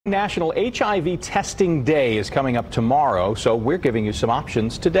National HIV Testing Day is coming up tomorrow, so we're giving you some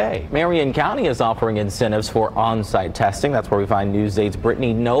options today. Marion County is offering incentives for on-site testing. That's where we find News 8's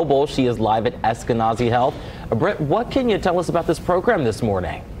Brittany Noble. She is live at Eskenazi Health. Britt, what can you tell us about this program this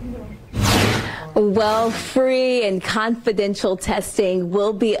morning? Well, free and confidential testing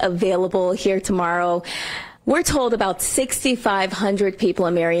will be available here tomorrow. We're told about 6,500 people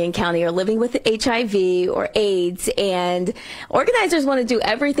in Marion County are living with HIV or AIDS, and organizers want to do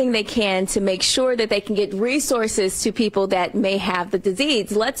everything they can to make sure that they can get resources to people that may have the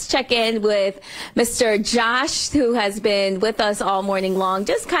disease. Let's check in with Mr. Josh, who has been with us all morning long,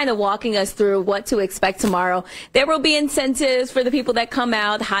 just kind of walking us through what to expect tomorrow. There will be incentives for the people that come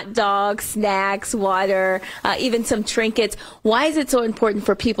out, hot dogs, snacks, water, even some trinkets. Why is it so important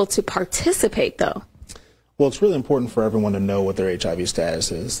for people to participate, though? Well, it's really important for everyone to know what their HIV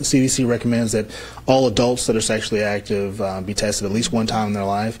status is. The CDC recommends that all adults that are sexually active be tested at least one time in their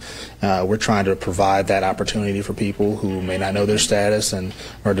life. We're trying to provide that opportunity for people who may not know their status and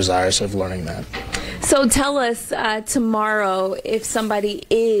are desirous of learning that. So tell us tomorrow, if somebody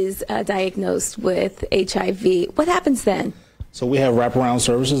is diagnosed with HIV, what happens then? So we have wraparound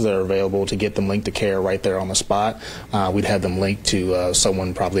services that are available to get them linked to care right there on the spot. We'd have them linked to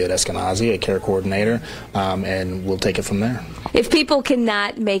someone probably at Eskenazi, a care coordinator, and we'll take it from there. If people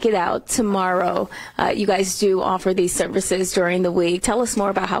cannot make it out tomorrow, you guys do offer these services during the week. Tell us more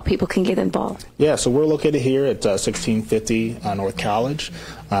about how people can get involved. Yeah, so we're located here at 1650 North College.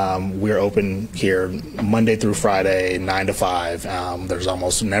 We're open here Monday through Friday, 9 to 5. There's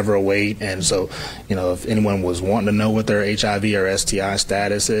almost never a wait, and so, you know, if anyone was wanting to know what their HIV or STI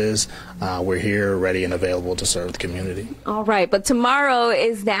status is, we're here ready and available to serve the community. All right, but tomorrow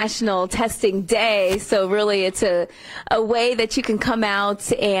is National Testing Day, so really it's a way that you can come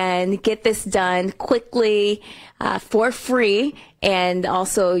out and get this done quickly for free, and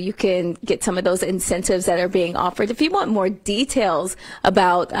also you can get some of those incentives that are being offered. If you want more details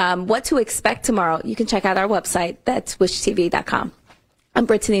about what to expect tomorrow, you can check out our website. That's wishtv.com. I'm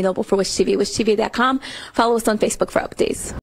Brittany Noble for Wish TV, wishtv.com. Follow us on Facebook for updates.